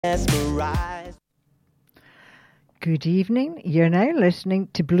mesmerized. Good evening. You're now listening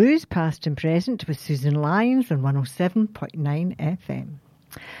to Blues Past and Present with Susan Lyons on 107.9 FM.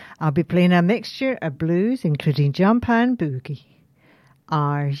 I'll be playing a mixture of blues, including jump and boogie.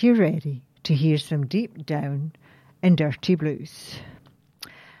 Are you ready to hear some deep down and dirty blues?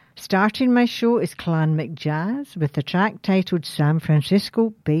 Starting my show is Clan McJazz with a track titled San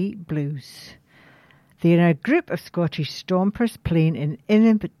Francisco Bay Blues. They are a group of Scottish stompers playing in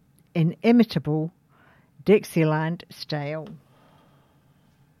inimitable Dixieland style.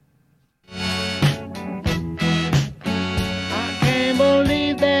 I can't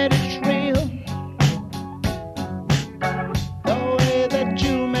believe that it's real. The way that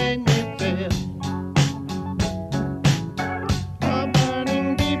you make me feel. I'm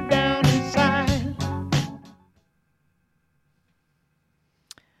burning deep down inside.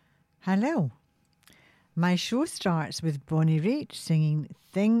 Hello. My show starts with Bonnie Raitt singing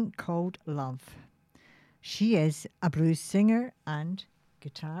Thing Called Love. She is a blues singer and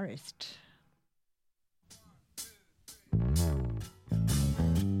guitarist.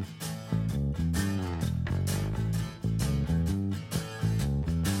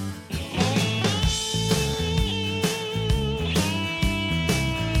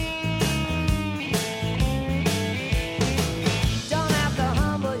 Don't have to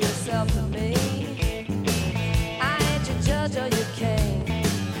humble yourself to me. I ain't your judge or your king.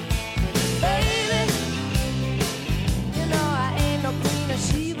 Baby, you know I ain't no Queen of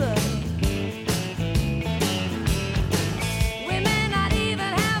Sheba. We may not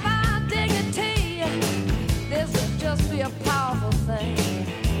even have our dignity. This would just be a powerful thing.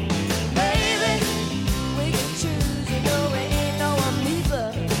 Baby, we can choose, you know we ain't no amoeba.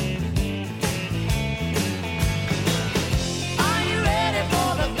 Are you ready for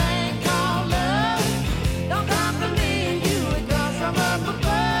the thing called love? Don't come from me and you, it comes from up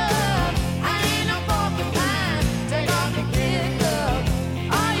above. I ain't no porcupine, take off your kid glove.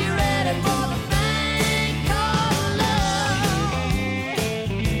 Are you ready for the thing called love?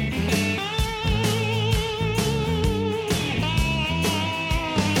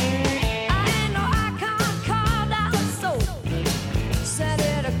 I ain't no icon carved out of soap. Said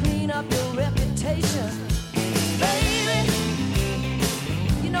it to clean up your reputation. Baby,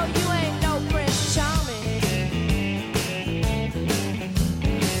 you know you ain't no Prince Charming.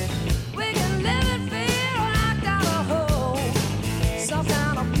 We can live in fear or knocked out a hole. Some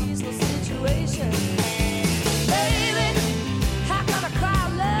kind of peaceful situation. Baby, how can a cry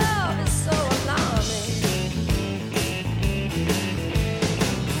of love is so alarming?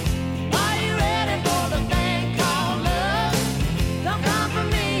 Are you ready for the thing called love? Don't come from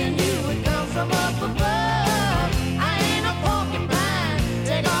me and you, it comes from up above. I ain't no porcupine,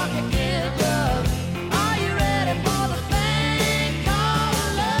 take off your kid glove. Are you ready for the thing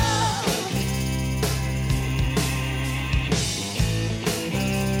called love?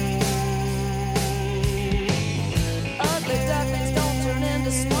 Ugly ducklings don't turn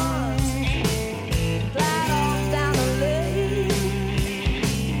into swans. Glide off down the lane.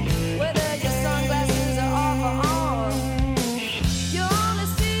 Whether your sunglasses are off or on, you only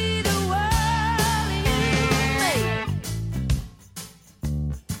see the world you make.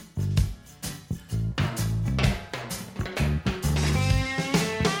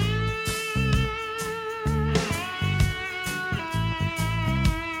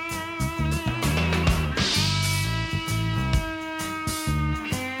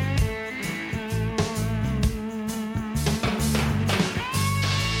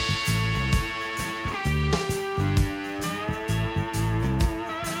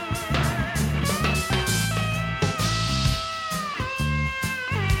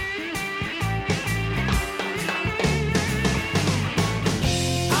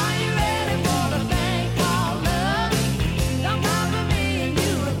 Are you ready for the thing called love? Don't come from me and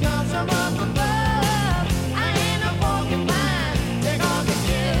you, it comes from up above. I ain't no porcupine, take off your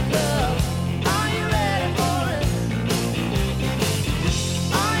kid glove. Are you ready for it?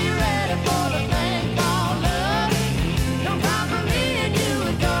 Are you ready for the thing called love? Don't come from me and you,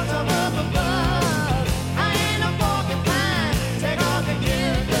 it comes from up above. I ain't no porcupine, take off your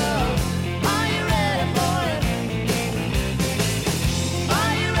kid glove. Are you ready for it?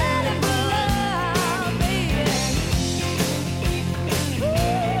 Are you ready for love, baby? Ooh,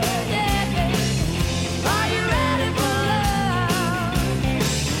 yeah. Are you ready for love?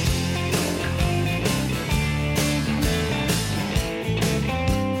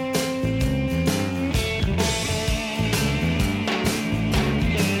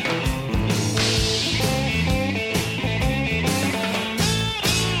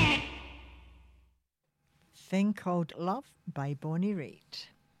 Thing Called Love by Bonnie Raitt.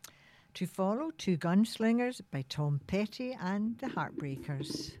 To follow, Two Gunslingers by Tom Petty and the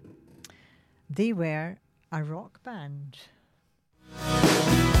Heartbreakers. They were a rock band.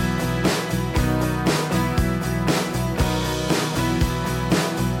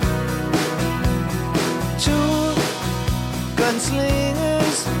 Two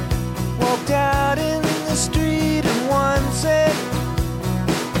gunslingers walked out in the street, and one said,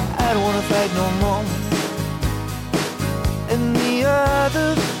 I don't wanna fight no more. And the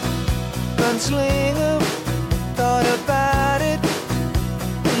other gunslinger thought about it,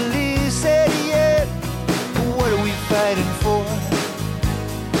 and he said, yeah, what are we fighting for?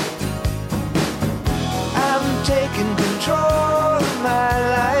 I'm taking control of my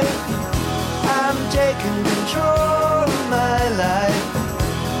life. I'm taking control of my life.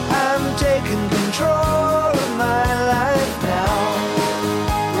 I'm taking control of my life now,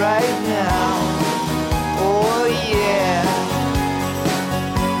 right now. Oh yeah.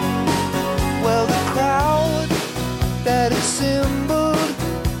 Well, the crowd that assembled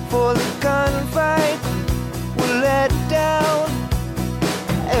for the gunfight were let down.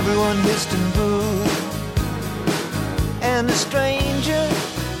 Everyone hissed and booed, and the stranger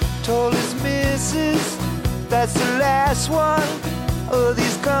told his missus, that's the last one of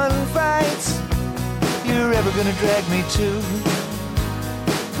these gunfights you're ever gonna drag me to.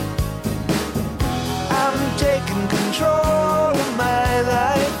 I'm taking control of my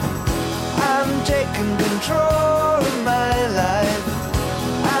life. I'm taking control of my life.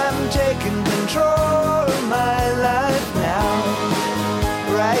 I'm taking control of my life now,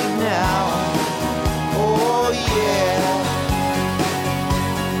 right now. Oh yeah.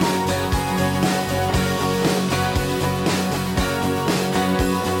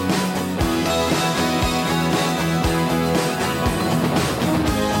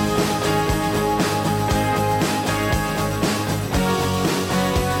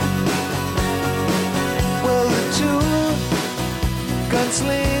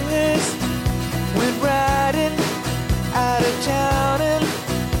 Gunslingers went riding out of town and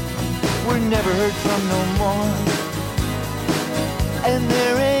were never heard from no more. And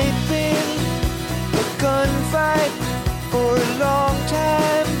there ain't been a gunfight for a long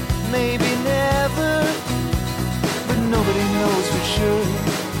time, maybe never, but nobody knows for sure.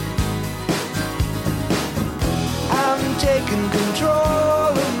 I'm taking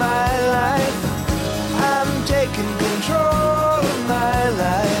control of my life. I'm taking control of my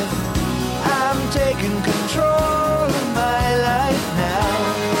life. I'm taking control of my life now,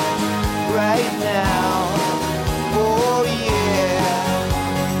 right now. Oh yeah.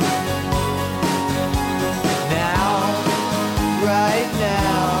 Now, right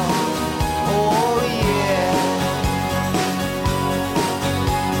now. Oh yeah.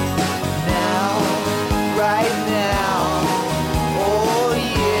 Now, right now. Oh yeah.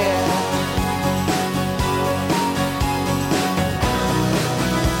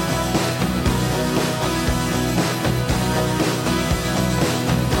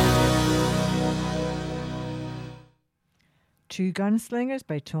 Two Gunslingers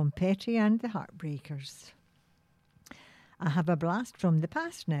by Tom Petty and the Heartbreakers. I have a blast from the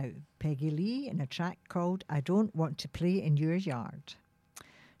past now. Peggy Lee in a track called I Don't Want to Play in Your Yard.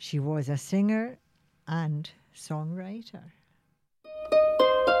 She was a singer and songwriter.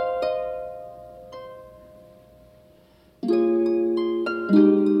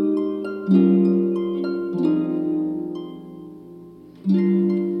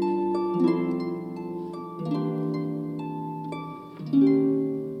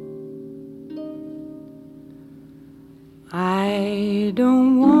 I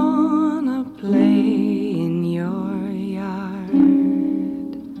don't wanna play in your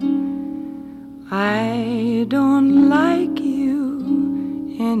yard. I don't like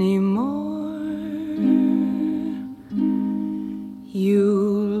you anymore.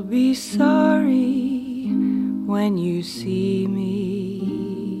 You'll be sorry when you see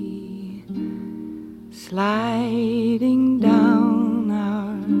me sliding down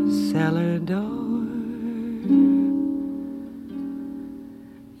our cellar door.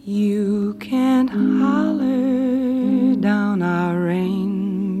 You can't holler down our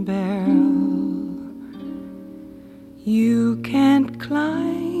rain barrel. You can't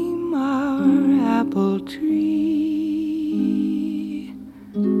climb our apple tree.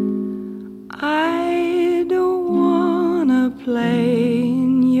 I don't wanna play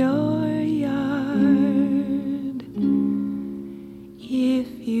in your yard if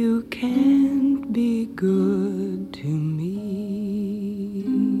you can't be good to me.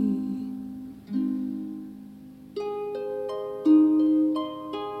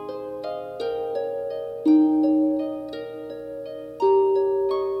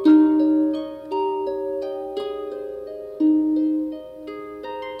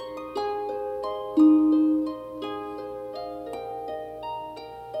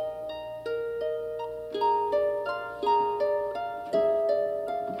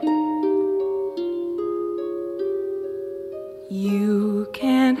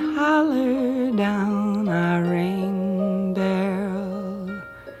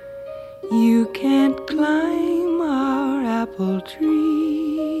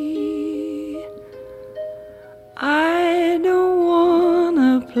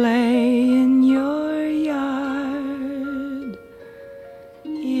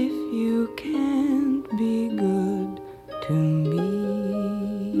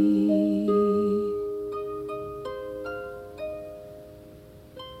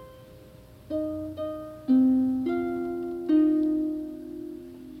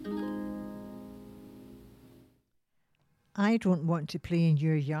 I Don't Want to Play in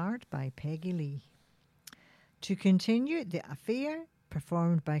Your Yard by Peggy Lee. To continue, The Affair,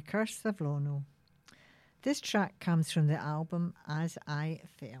 performed by Curse Savlono. This track comes from the album As I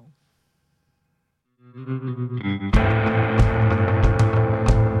Fell.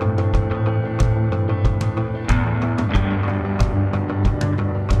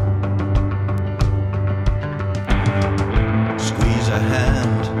 Squeeze a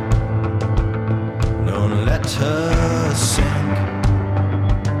hand, don't let her sink.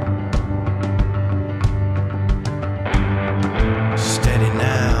 Steady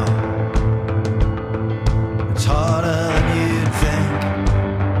now, it's harder than you'd think.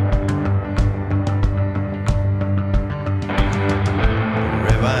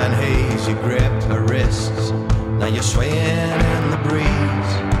 River and haze, you grip her wrists, now you're swaying in the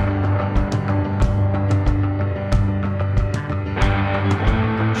breeze.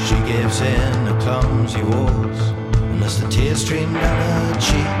 She gives in a clumsy waltz, and as the tears stream down her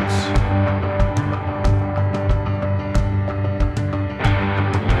cheeks,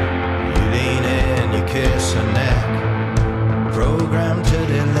 you lean in, you kiss her neck, programmed to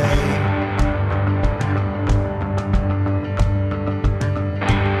delay.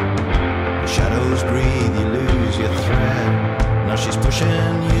 The shadows breathe, you lose your thread, now she's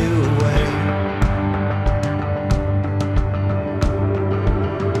pushing you away.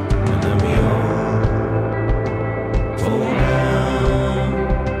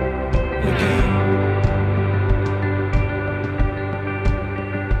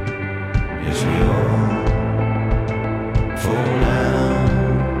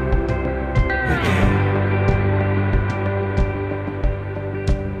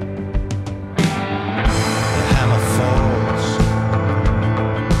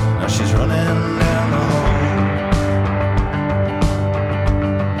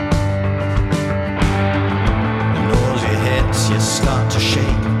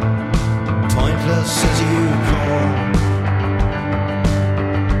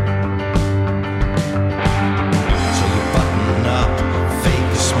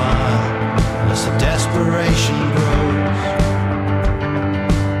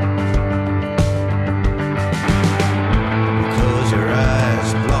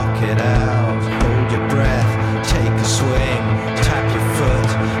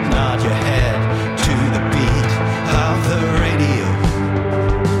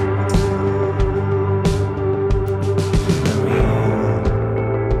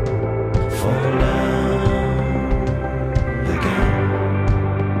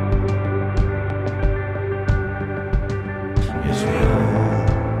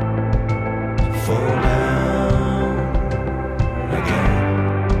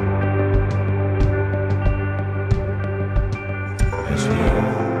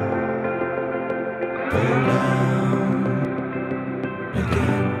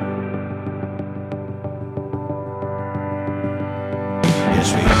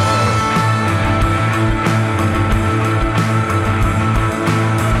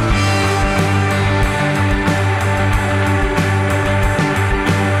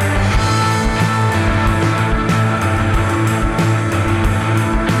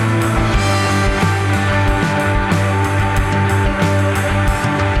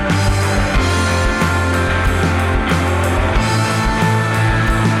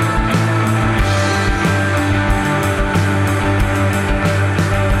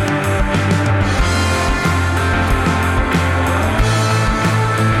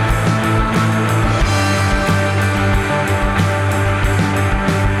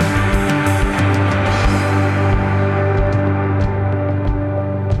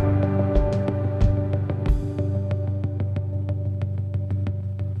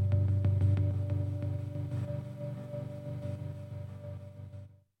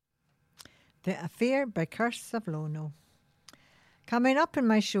 The Affair by Curse Savlono. Coming up in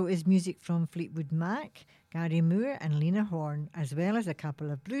my show is music from Fleetwood Mac, Gary Moore and Lena Horne, as well as a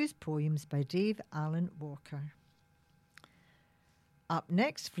couple of blues poems by Dave Allen Walker. Up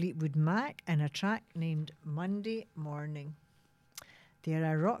next, Fleetwood Mac and a track named Monday Morning.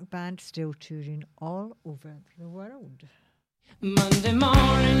 They're a rock band still touring all over the world. Monday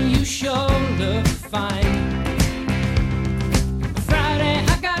morning, you sure look fine. Friday,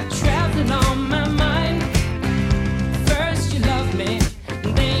 I got traveling on my mind. First you love me,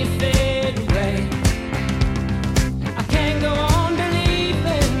 then you fade away. I can't go on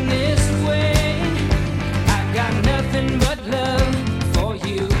believing this way. I got nothing but love for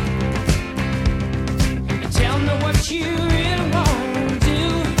you. Tell me what you really want to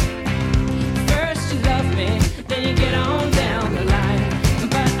do. First you love me, then you get on down the line.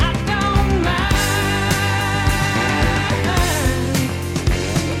 But I don't mind.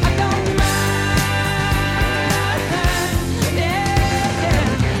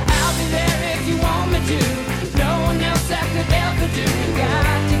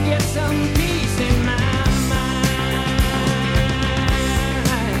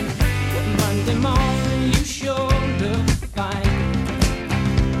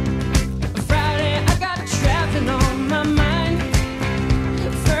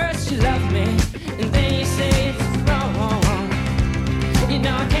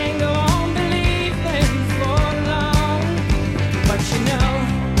 know I can't go on believing for long, but you know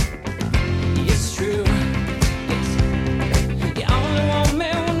it's true. You only want me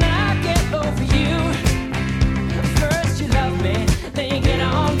when I get over you. First you love me, then you get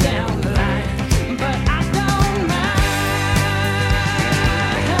on down the line. But I don't mind.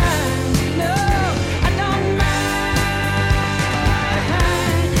 No, I don't mind.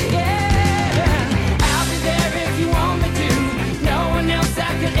 Yeah, I'll be there if you want me to. No one else I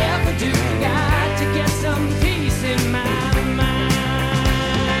could ever do. Got to get some peace in my mind.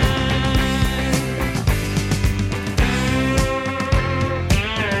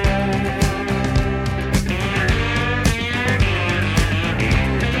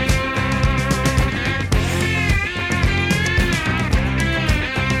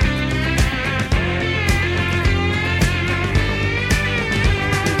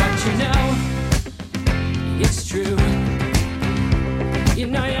 But you know, it's true. You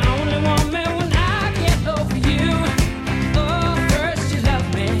know you only want me when I get over you. Oh, first you love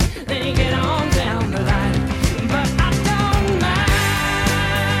me, then you get on down the line. But I don't mind.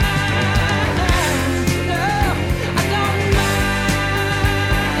 No, I don't mind.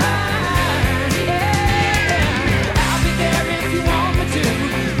 Yeah, I'll be there if you want me to.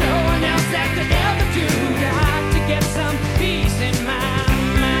 No one else that could ever do. Got to get some peace in my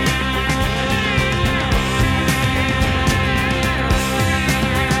mind.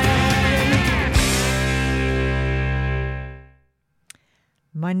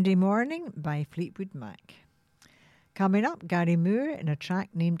 Monday Morning by Fleetwood Mac. Coming up, Gary Moore in a track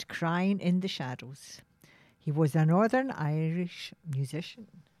named Crying in the Shadows. He was a Northern Irish musician.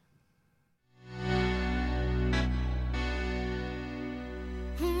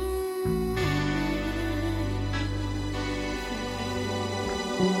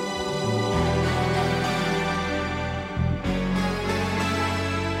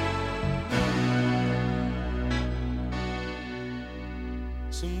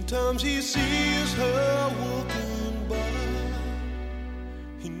 Sometimes he sees her walking by.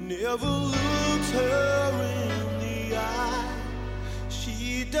 He never looks her in the eye.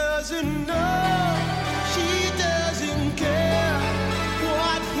 She doesn't know, she doesn't care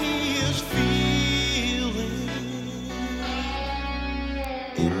what he is feeling.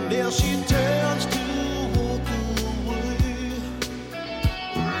 And as she turns to walk away,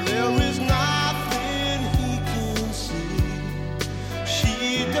 there is nothing he can see.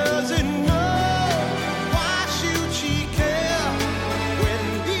 She doesn't know, why should she care when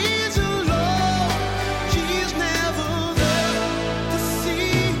he's alone? She's never there to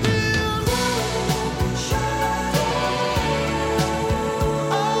see him.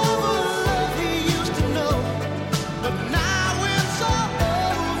 All the love he used to know, but now it's all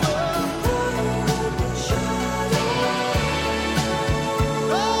over.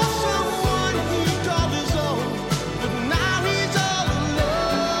 Oh, someone he called his own, but now he's all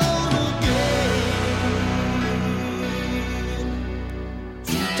alone again.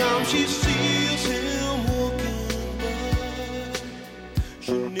 Sometimes she sees him walking by.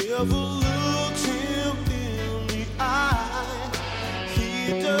 She never looks him in the eye. He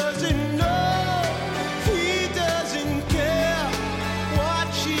doesn't know, he doesn't care what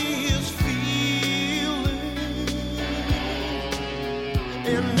she is feeling.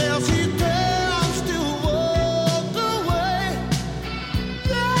 And as he turns to walk away,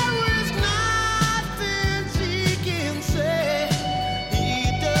 there is nothing she can say. He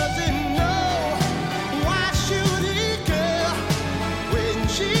doesn't know, why should he care when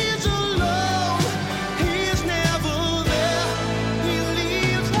she's alone? He's never there, he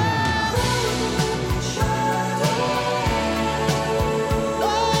leaves her.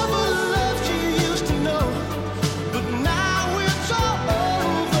 All the love she used to know, but now it's all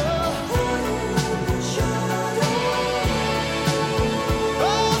over.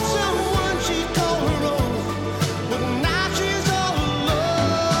 Oh, someone she called her own, but now she's all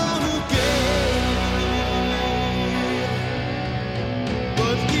alone again.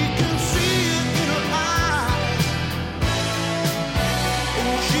 But he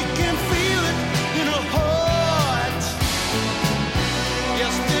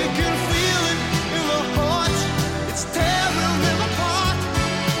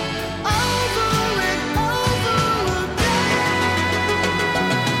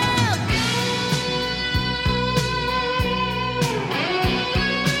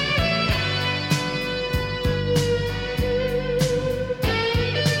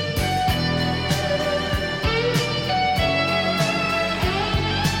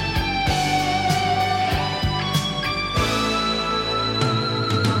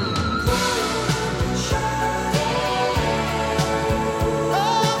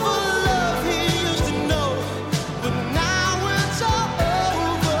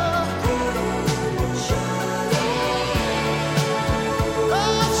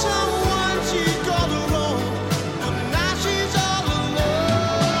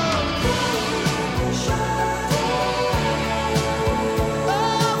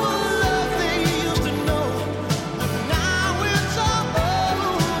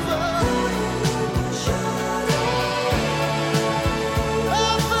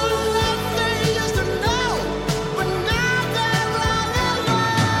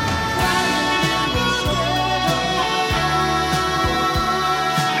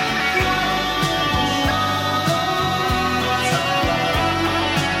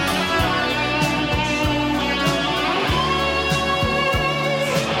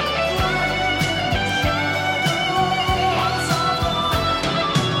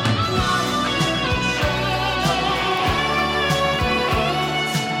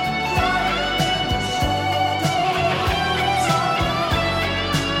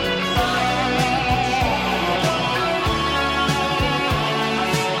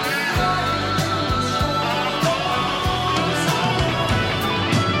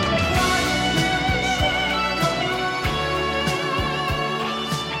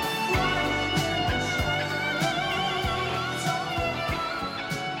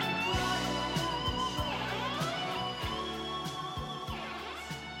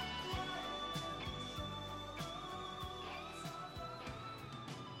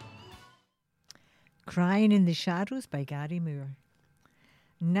Crying in the Shadows by Gary Moore.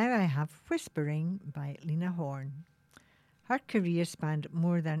 Now I have Whispering by Lena Horne. Her career spanned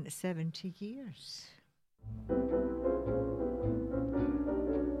more than 70 years.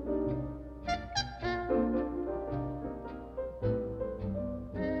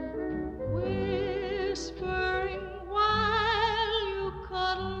 Whispering while you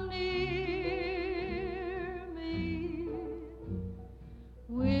cuddle near me,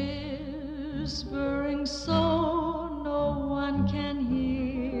 whispering so no one can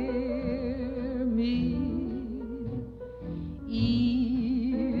hear me.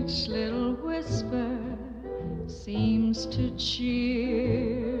 Each little whisper seems to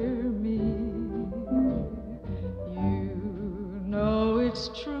cheer me. You know it's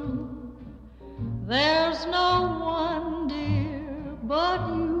true. There's no one, dear, but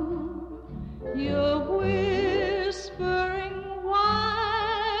you. You're whispering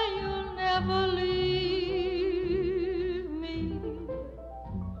why you'll never leave me.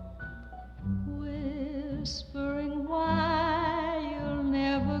 Whispering why you'll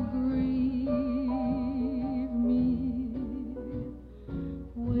never grieve me.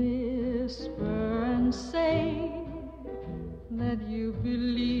 Whisper and say that you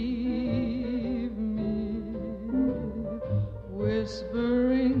believe me,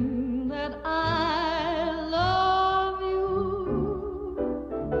 whispering that I love you.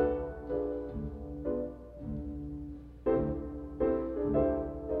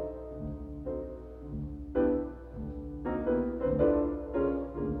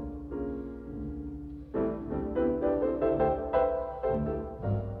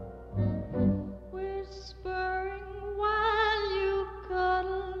 Whispering while you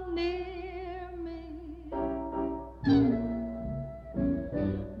cuddle near me,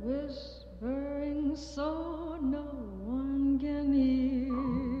 whispering so no one can hear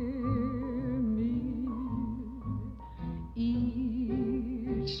me.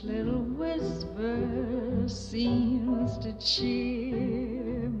 Each little whisper seems to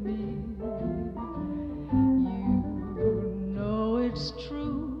cheer me. You know it's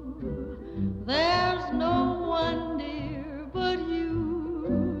true. There's no one, dear, but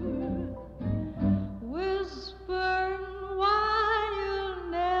you. Whispering why you'll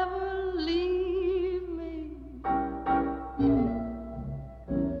never leave me.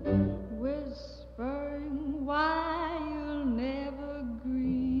 Whispering why you'll never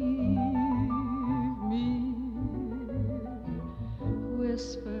grieve me.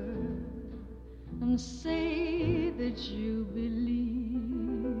 Whisper and say that you believe me.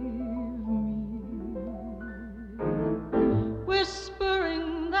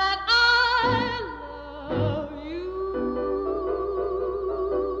 Whispering that I love you.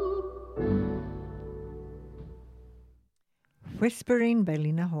 Whispering by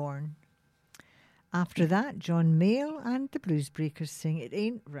Lena Horne. After that, John Mayall and the Blues Breakers sing It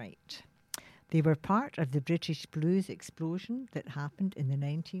Ain't Right. They were part of the British blues explosion that happened in the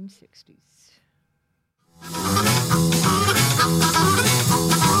 1960s.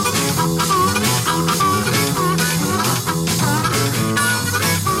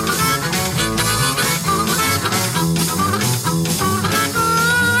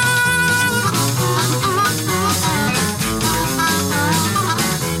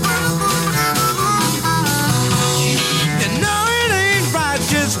 You know it ain't right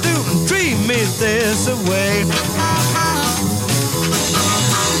just to treat me this way.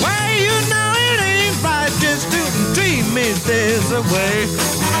 Well, you know it ain't right just to treat me this way.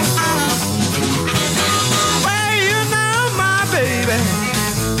 Well, you know my baby,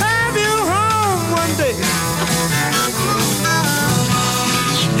 have you home one day.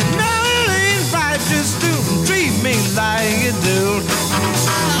 You know it ain't right just to treat me like you do.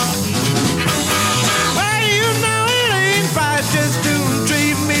 Well, you know it ain't right just to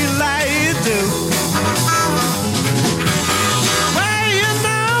treat me like you do. Well, you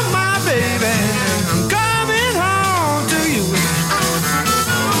know my baby, I'm coming home to you.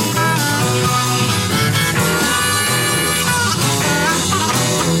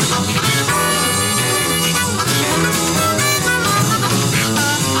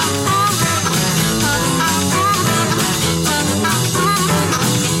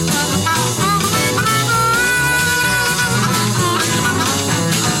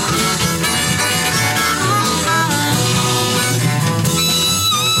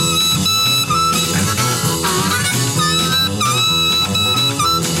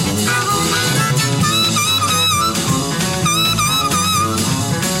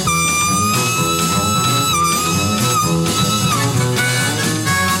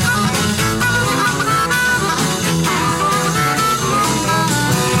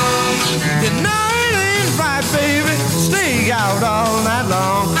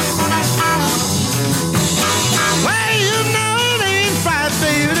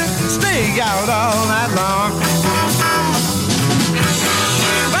 sneak out all night long.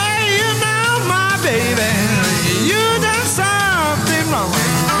 Well, you know, my baby, you done something wrong.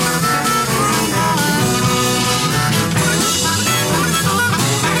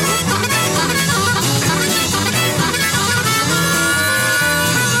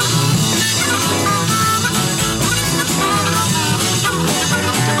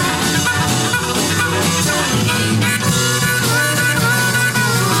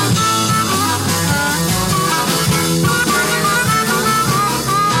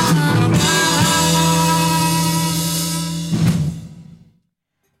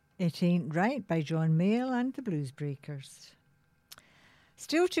 'It Ain't Right by John Mayall and the Blues Breakers.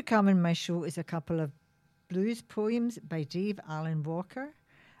 Still to come in my show is a couple of blues poems by Dave Allen Walker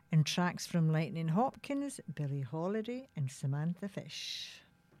and tracks from Lightning Hopkins, Billie Holiday and Samantha Fish.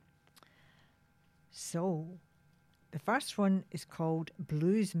 So, the first one is called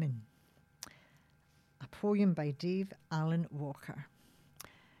Bluesman, a poem by Dave Allen Walker.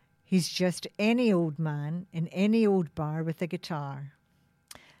 He's just any old man in any old bar with a guitar.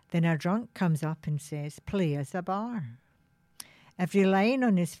 Then a drunk comes up and says, "Play us a bar." Every line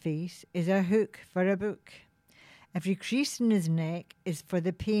on his face is a hook for a book. Every crease in his neck is for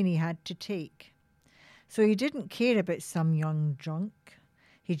the pain he had to take. So he didn't care about some young drunk.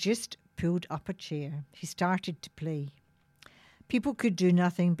 He just pulled up a chair. He started to play. People could do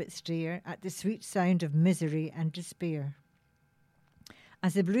nothing but stare at the sweet sound of misery and despair.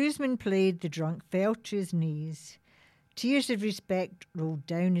 As the bluesman played, the drunk fell to his knees. Tears of respect rolled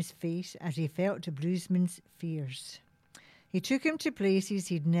down his face as he felt the bluesman's fears. He took him to places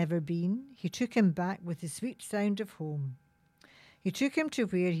he'd never been. He took him back with the sweet sound of home. He took him to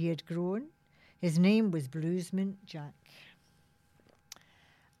where he had grown. His name was Bluesman Jack.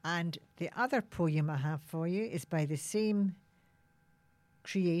 And the other poem I have for you is by the same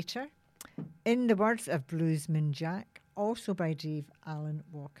creator, in the words of Bluesman Jack, also by Dave Allen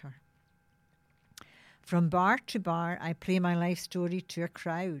Walker. From bar to bar, I play my life story to a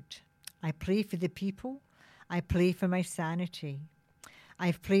crowd. I play for the people. I play for my sanity.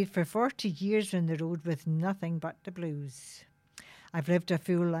 I've played for 40 years on the road with nothing but the blues. I've lived a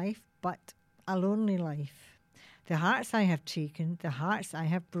full life, but a lonely life. The hearts I have taken, the hearts I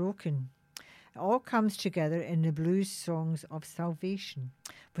have broken. It all comes together in the blues songs of salvation,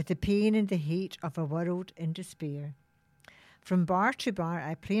 with the pain and the hate of a world in despair. From bar to bar,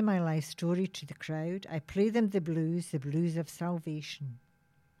 I play my life story to the crowd. I play them the blues of salvation.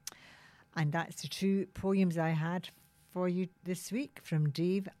 And that's the two poems I had for you this week from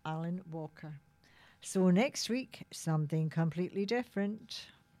Dave Allen Walker. So next week, something completely different.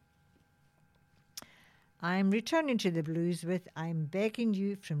 I'm returning to the blues with I'm Begging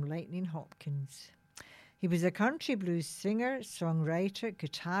You from Lightning Hopkins. He was a country blues singer, songwriter,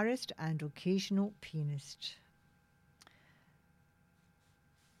 guitarist, and occasional pianist.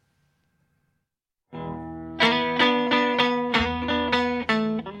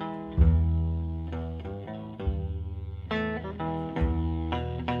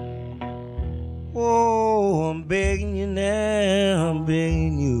 Oh, I'm begging you now, I'm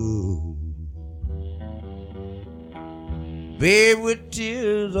begging you. Babe, with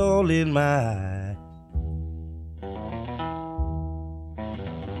tears all in my eyes.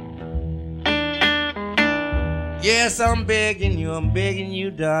 Yes, I'm begging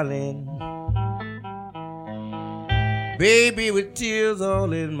you, darling. Baby, with tears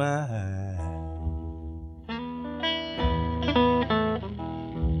all in my eyes.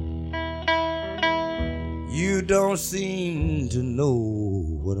 You don't seem to know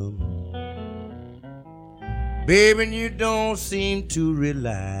what I'm. Baby, you don't seem to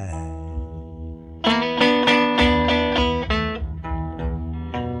realize.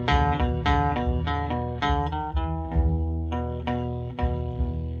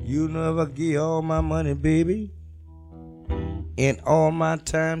 You never give all my money, baby, and all my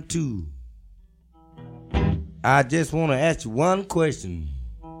time too. I just want to ask you one question.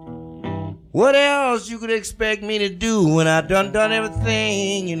 What else you could expect me to do when I done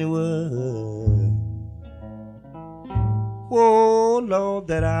everything in the world? Oh, Lord,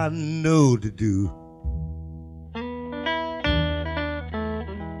 that I know to do.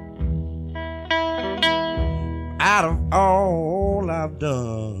 Out of all I've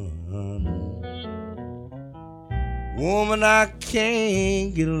done, woman, I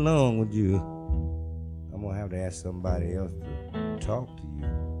can't get along with you. I'm gonna have to ask somebody else to talk to you.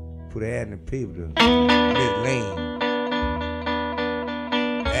 Put an ad in the paper to Miss Lane.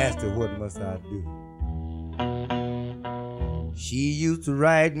 Asked her what must I do. She used to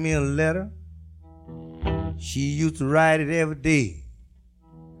write me a letter. She used to write it every day.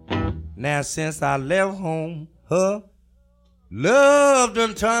 Now since I left home, her love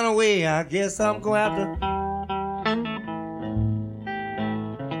done turn away. I guess I'm gonna have to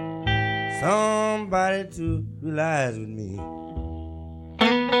somebody to realize with me.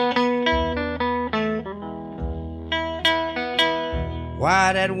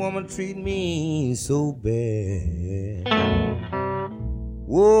 Why that woman treat me so bad?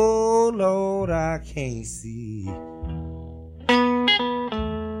 Oh Lord, I can't see.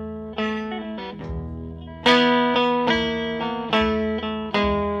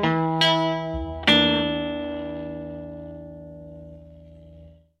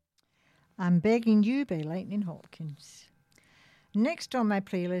 I'm Begging You by Lightning Hopkins. Next on my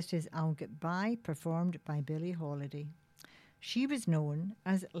playlist is I'll Get By, performed by Billie Holiday. She was known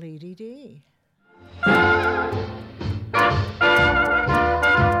as Lady Day.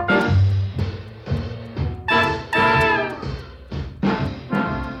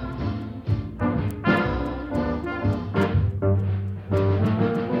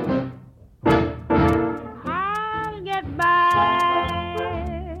 I'll get by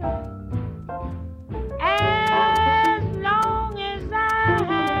as long as I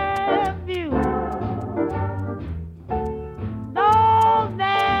have you. Though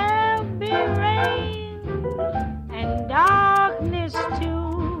there'll be rain and darkness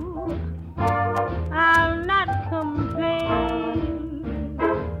too, I'll not complain.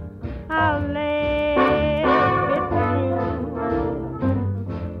 I'll live it through.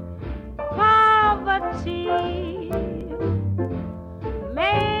 Poverty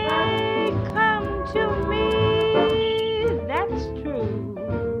may come to me, that's true.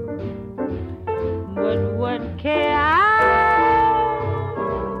 But what care I?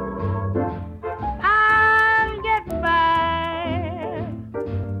 I'll get by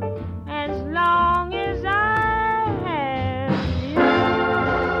as long as I have you.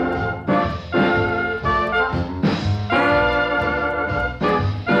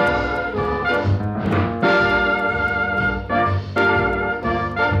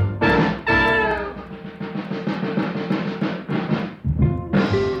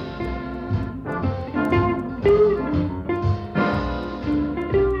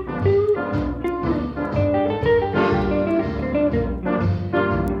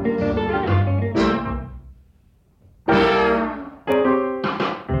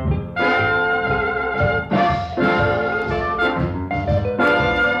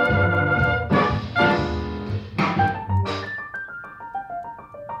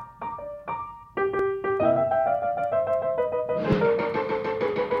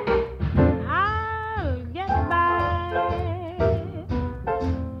 I'll get by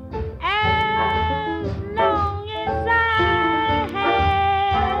as long as I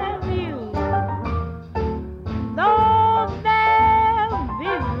have you. Though there'll be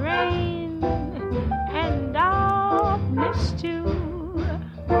rain and darkness too,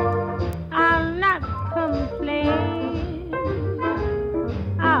 I'll not complain.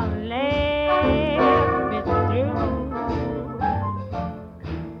 I'll live it through.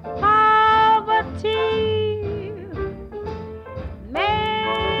 Poverty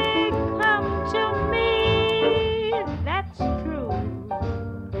may come to me, that's true.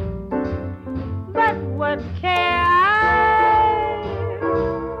 But what care I?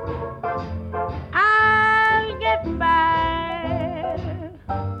 I'll get by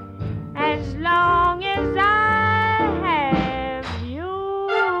as long as I have you.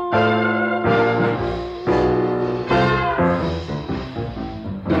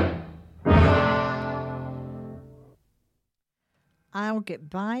 I'll Get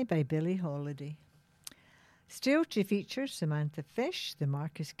By Billie Holiday. Still to feature Samantha Fish, the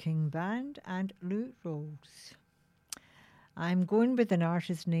Marcus King Band, and Lou Rawls. I'm going with an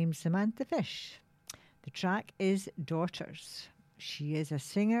artist named Samantha Fish. The track is Daughters. She is a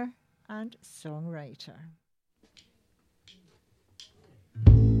singer and songwriter.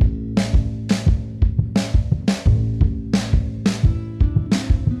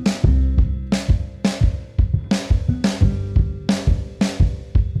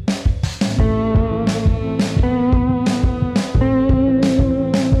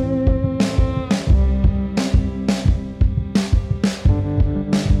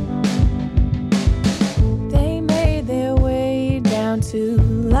 They made their way down to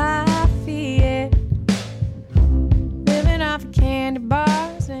Lafayette, living off of candy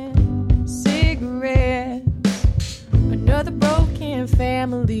bars and cigarettes. Another broken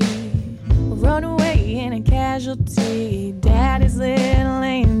family, a runaway and a casualty. Daddy's little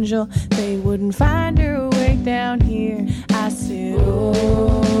angel, they wouldn't find her awake down here. I said,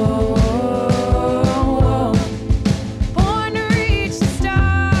 oh, born to reach the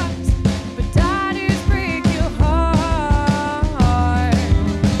stars,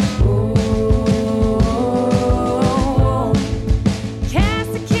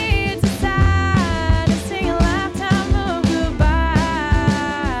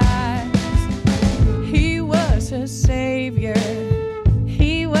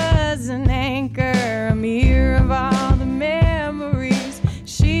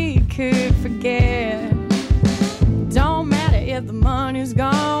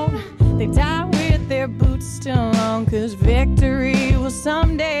 They die with their boots still on, 'cause victory will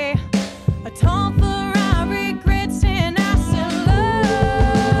someday atone for our regrets. And I said,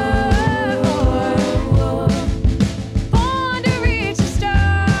 Lord, born to reach the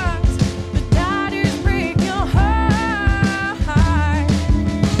stars, the daughters break your heart.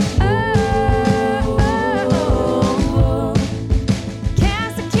 Oh,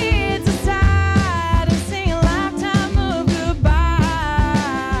 cast the kids aside and sing a lifetime of goodbyes.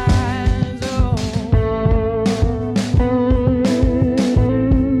 Oh.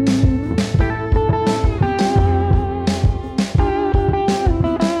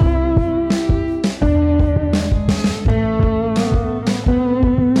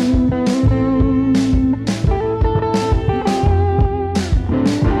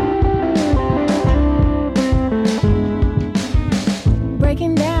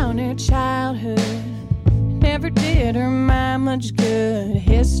 Breaking down her childhood never did her mind much good.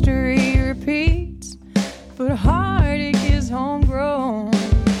 History repeats, but her heartache is homegrown.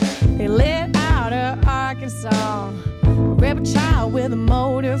 They let out of Arkansas, a rebel child with a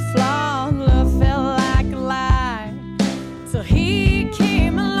motor flaw. Love felt like a lie till he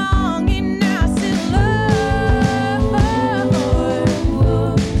came along, and I said, Lord,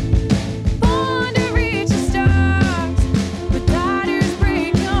 born to reach the stars, but daughters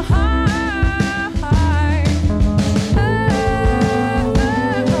break your heart.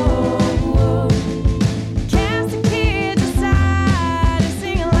 Oh, cast the kids aside and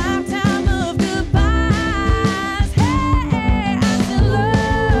sing a lifetime of goodbyes. Hey, I said,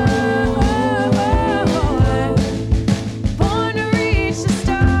 Lord, born to reach the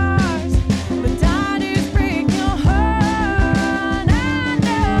stars, but daughters break your heart. I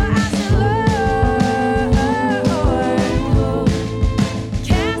know, I said, Lord,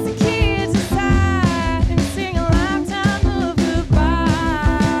 cast the kids aside and sing a lifetime of goodbyes.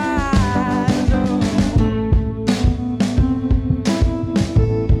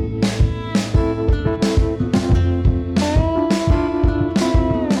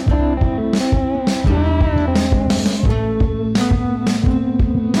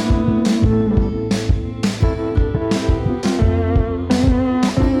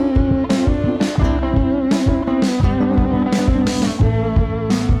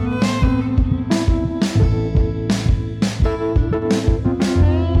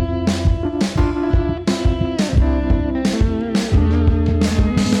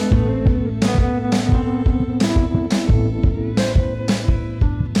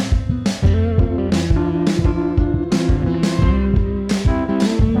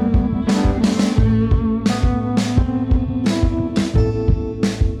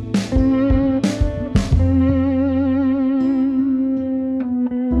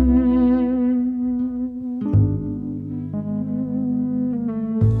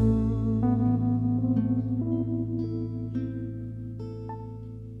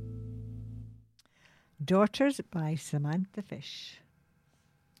 Daughters by Samantha Fish.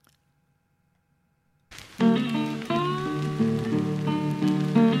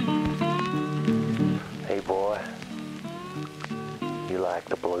 Hey boy, you like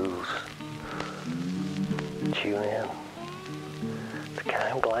the blues? Tune in to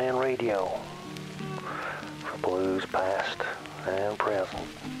Kime Glen Radio for blues past and present.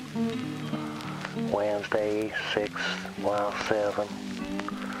 Wednesday, 6 while 7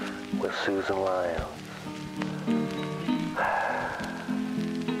 with Susan Lyons.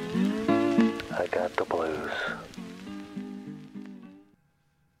 I got the blues.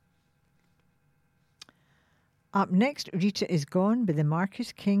 Up next, Rita Is Gone by the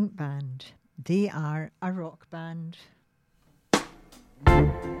Marcus King Band. They are a rock band.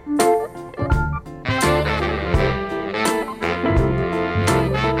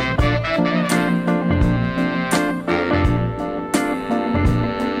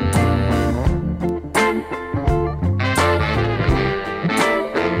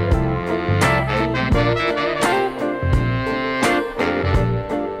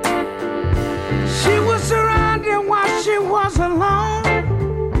 She was surrounded while she was alone.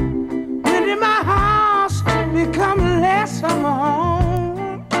 When in my house become less of a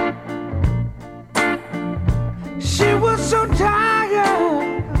home. She was so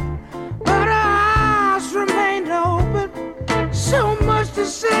tired, but her eyes remained open. So much to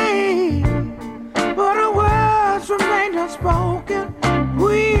say, but her words remained unspoken.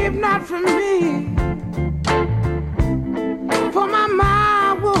 Weep not for me, for my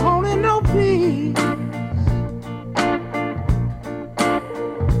mind will hold in no peace.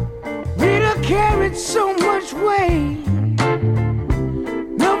 Rita carried so much weight,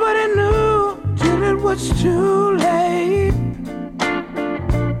 nobody knew till it was too late.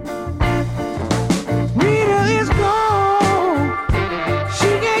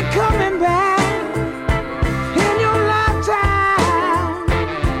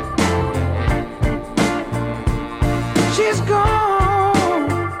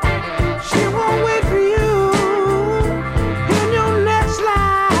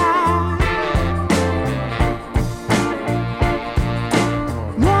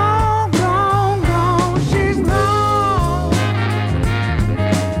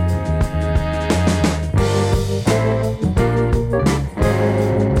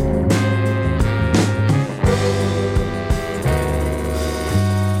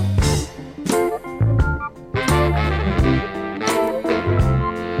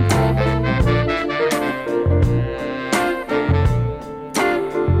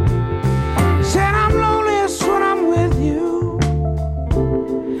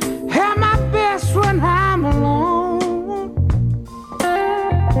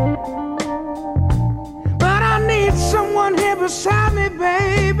 But I need someone here beside me,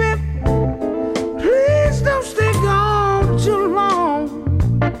 baby. Please don't stay gone too long.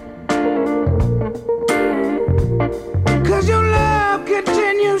 'Cause your love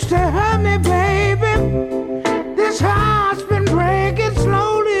continues to hurt me, baby. This heart's been breaking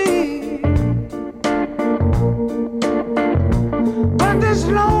slowly. But this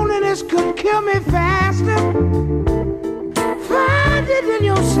loneliness could kill me faster. Find it in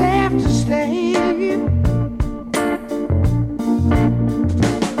yourself to stay.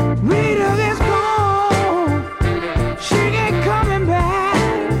 Rita is gone. She ain't coming back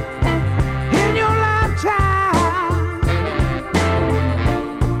in your lifetime.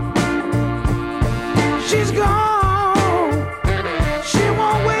 She's gone. She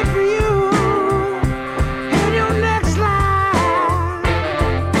won't wait for you in your next life.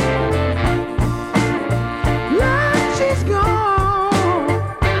 Love, she's gone.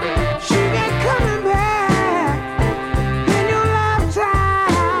 She ain't coming back in your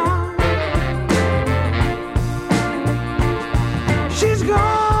lifetime. She's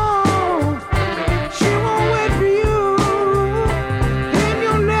gone. She won't wait for you in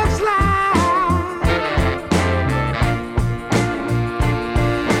your next life.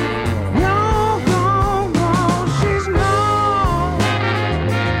 No, gone, gone. She's gone.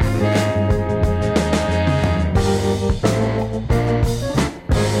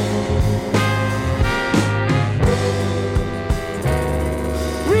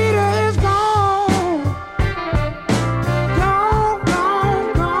 Rita is gone. Gone, gone,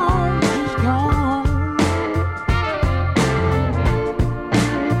 gone. She's gone.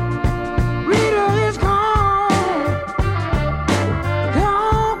 Rita is gone.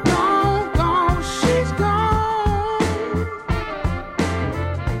 Gone, gone, gone. She's gone.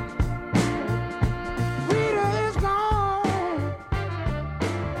 Rita is gone.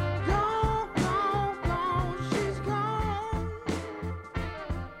 Gone, gone, gone. She's gone.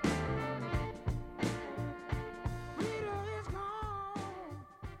 Rita is gone.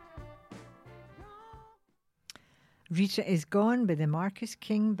 Rita is Gone by the Marcus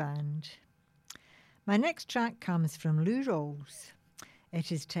King Band. My next track comes from Lou Rawls.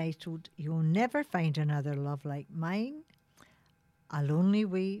 It is titled You'll Never Find Another Love Like Mine, A Lonely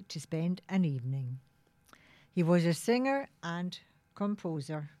Way to Spend an Evening. He was a singer and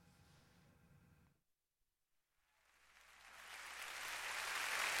composer.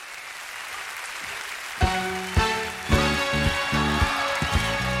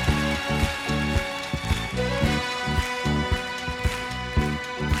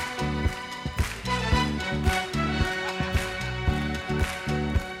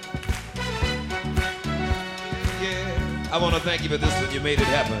 I want to thank you for this one. You made it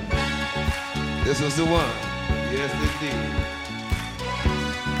happen. This was the one. Yes, indeed.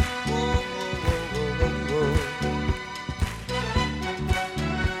 Whoa, whoa, whoa, whoa, whoa.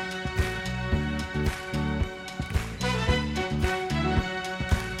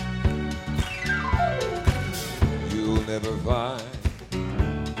 You'll never find,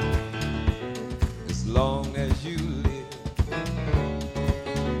 as long as you live,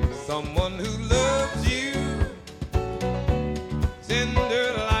 someone who loves you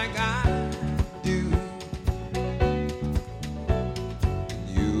tender like I do.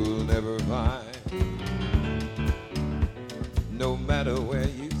 You'll never find, no matter where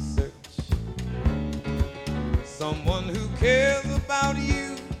you search, someone who cares about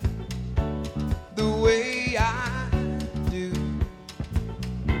you the way I do.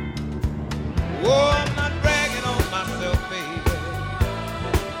 Oh, I'm not bragging on myself, baby,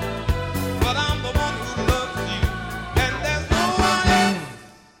 but I'm the one who loves you, and there's no one else.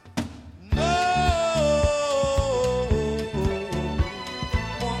 No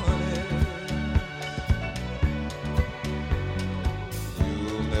one else.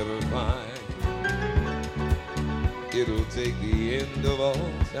 You'll never find, it'll take the end of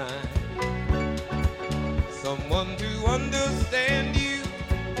all time, someone to understand you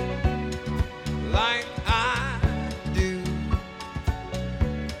like I do.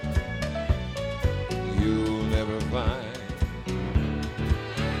 You'll never find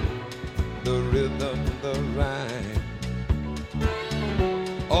the rhythm, the rhyme,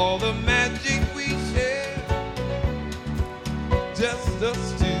 all the magic we share, just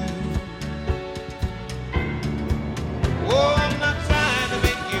us two. Oh, I'm not trying to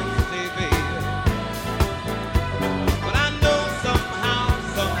make you stay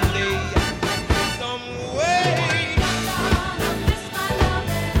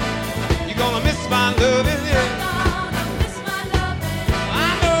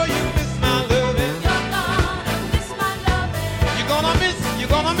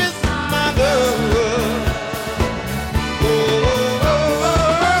gonna miss my love. Oh, oh, oh,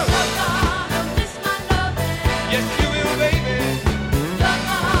 oh. You're gonna miss my loving. Yes, you will, baby. You're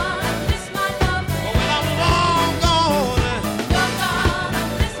gonna miss my loving. Oh, when I'm long gone, You're gonna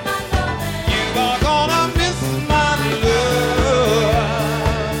miss my loving. you are gonna miss my love.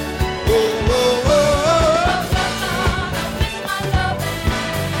 Oh, oh, oh, oh. You're gonna miss my loving.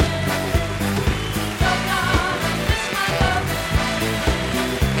 You're gonna miss my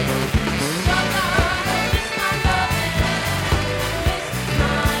loving. You're gonna miss my loving.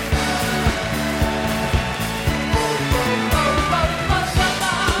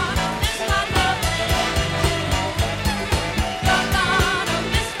 Miss my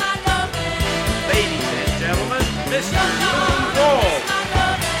Ladies and gentlemen, Mr. Lou Rawls.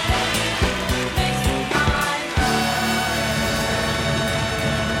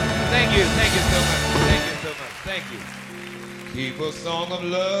 Thank you so much. Thank you so much. Thank you. Keep a song of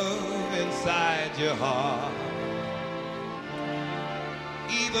love inside your heart.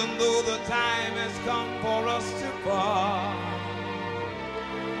 Even though the time has come for us to part,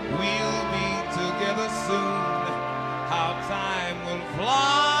 we'll be together soon. How time will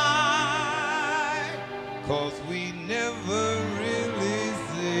fly, 'cause we never really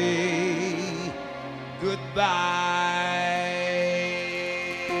say goodbye.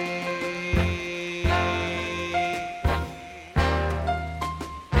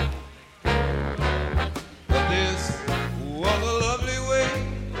 But this was a lovely way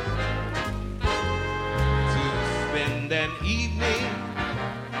to spend an evening,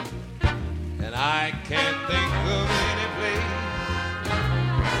 and I can't think of any place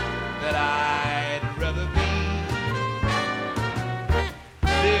that I'd rather be.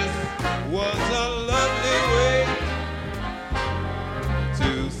 This was a lovely way to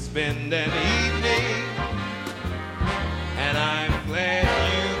spend an evening, and I'm glad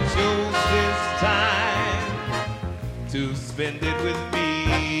you chose this time to spend it with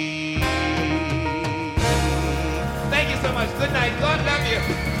me. Thank you so much. Good night. God love you.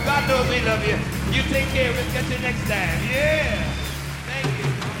 God knows we love you. You take care of it. Catch you next time. Yeah. Thank you.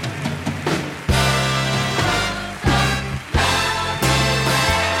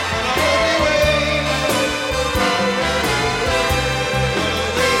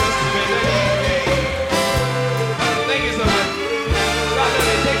 Thank you so much. God love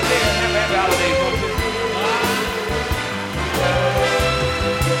you. Take care. Have a happy holidays, folks.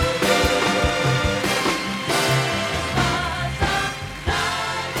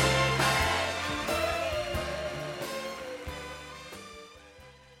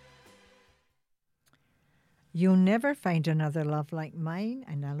 You'll Never Find Another Love Like Mine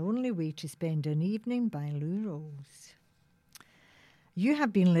and A Lonely Way to Spend an Evening by Lou Rawls. You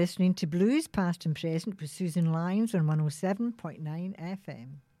have been listening to Blues Past and Present with Susan Lyons on 107.9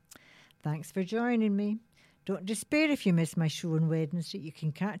 FM. Thanks for joining me. Don't despair if you miss my show on Wednesday. You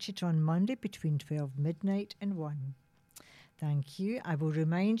can catch it on Monday between 12 midnight and 1. Thank you. I will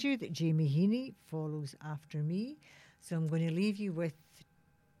remind you that Jamie Heaney follows after me, so I'm going to leave you with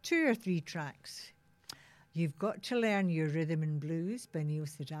 2 or 3 tracks. You've Got to Learn Your Rhythm and Blues by Neil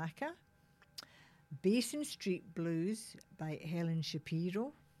Sedaka, Basin Street Blues by Helen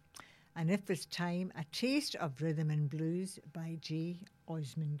Shapiro, and if there's time, A Taste of Rhythm and Blues by Jay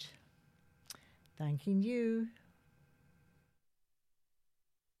Osmond. Thanking you.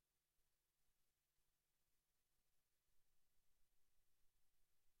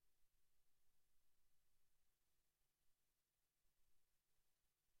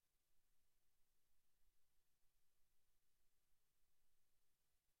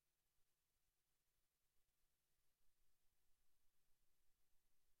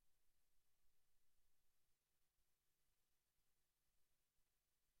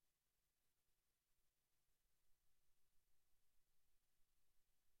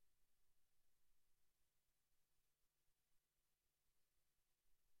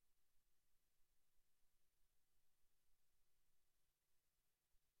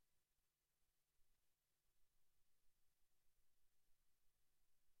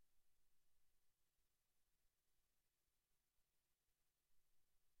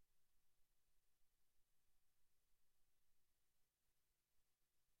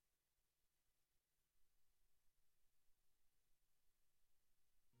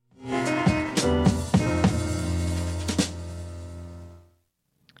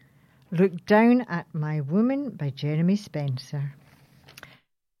 Look Down at My Woman by Jeremy Spencer.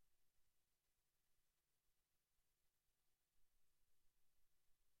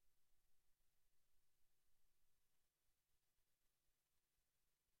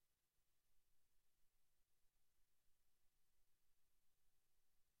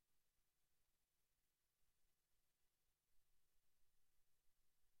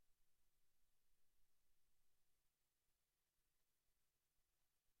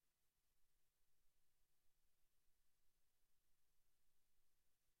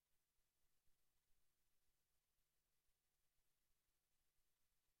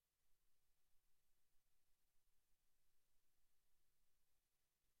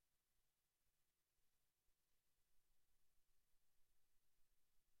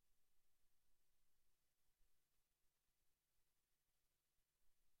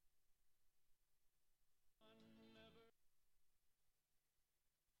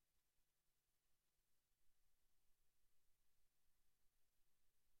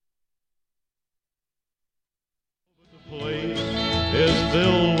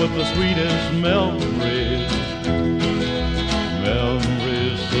 filled with the sweetest memories.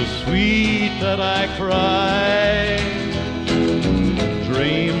 Memories so sweet that I cry.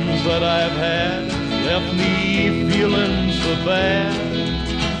 Dreams that I've had left me feeling so bad.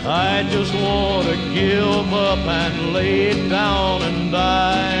 I just want to give up and lay down and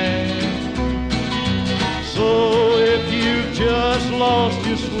die. So if you've just lost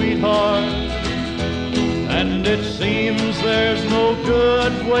your sweetheart, and it seems there's no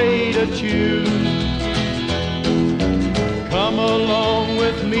good way to choose, come along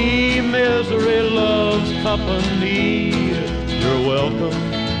with me, misery loves company. You're welcome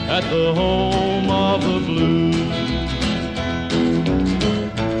at the home of the blues.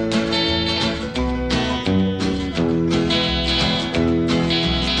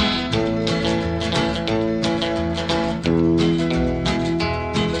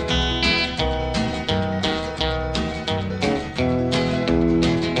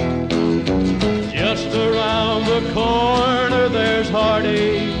 Corner there's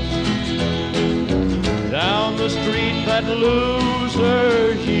heartaches, down the street that lose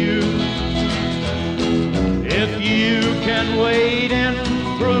her hue. If you can wade in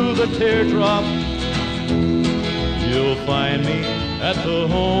through the teardrop, you'll find me at the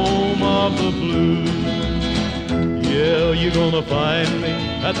home of the blues. Yeah, you're gonna find me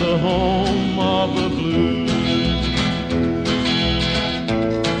at the home of the blues.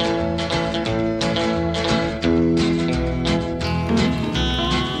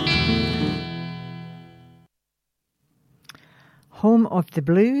 Home of the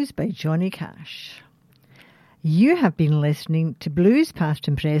Blues by Johnny Cash. You have been listening to Blues Past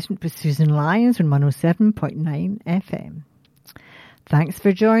and Present with Susan Lyons on 107.9 FM. Thanks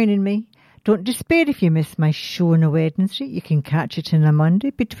for joining me. Don't despair if you miss my show on a Wednesday. You can catch it on a Monday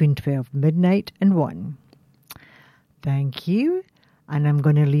between 12 midnight and 1. Thank you. And I'm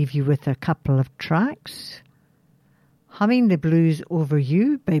going to leave you with a couple of tracks. Humming the Blues Over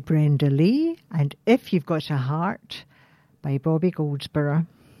You by Brenda Lee, and If You've Got a Heart by Bobby Goldsboro.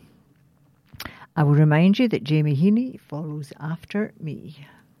 I will remind you that Jamie Heaney follows after me.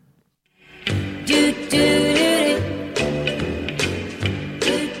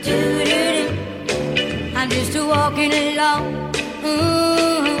 I'm just walking along,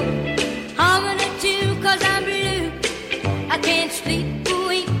 humming a tune 'cause I'm blue. I can't sleep,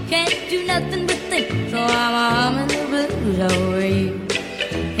 we can't do nothing but think, so I'm humming the blues over you.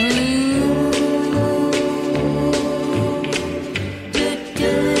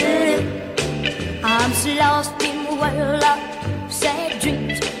 I'm so lost in the world of sad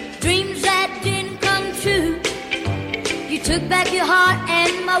dreams, dreams that didn't come true. You took back your heart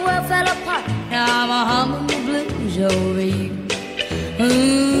and my world fell apart. Now I'm humming the blues over you.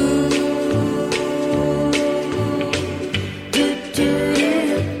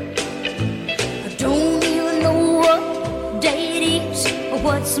 I don't even know what day it is or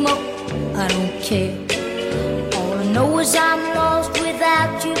what smoke. I don't care. All I know is I'm lost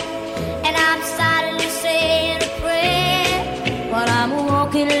without you, and I'm silently saying a prayer while I'm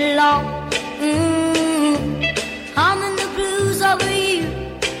walking along, humming the blues over you.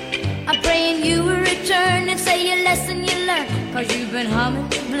 I'm praying you will return and say your lesson you learned, 'cause you've been humming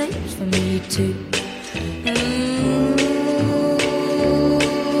the blues for me too.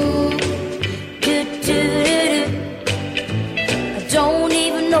 I don't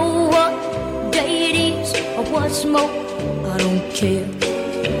even know what day it is or what smoke. I don't care.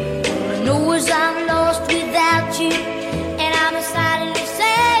 I'm lost without you, and I'm silently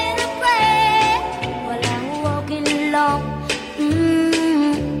saying a prayer while I'm walking along,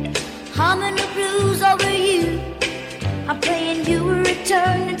 humming the blues over you. I'm praying you will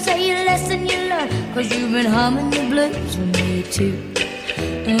return and say your lesson you learned, 'cause you've been humming the blues for me too.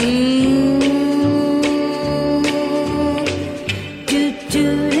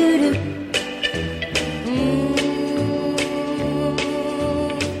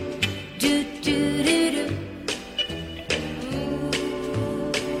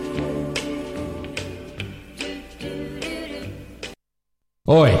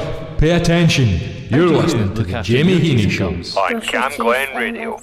 Oi, pay attention. You're listening to the Jamie Heaney Show on Cam Glen Radio.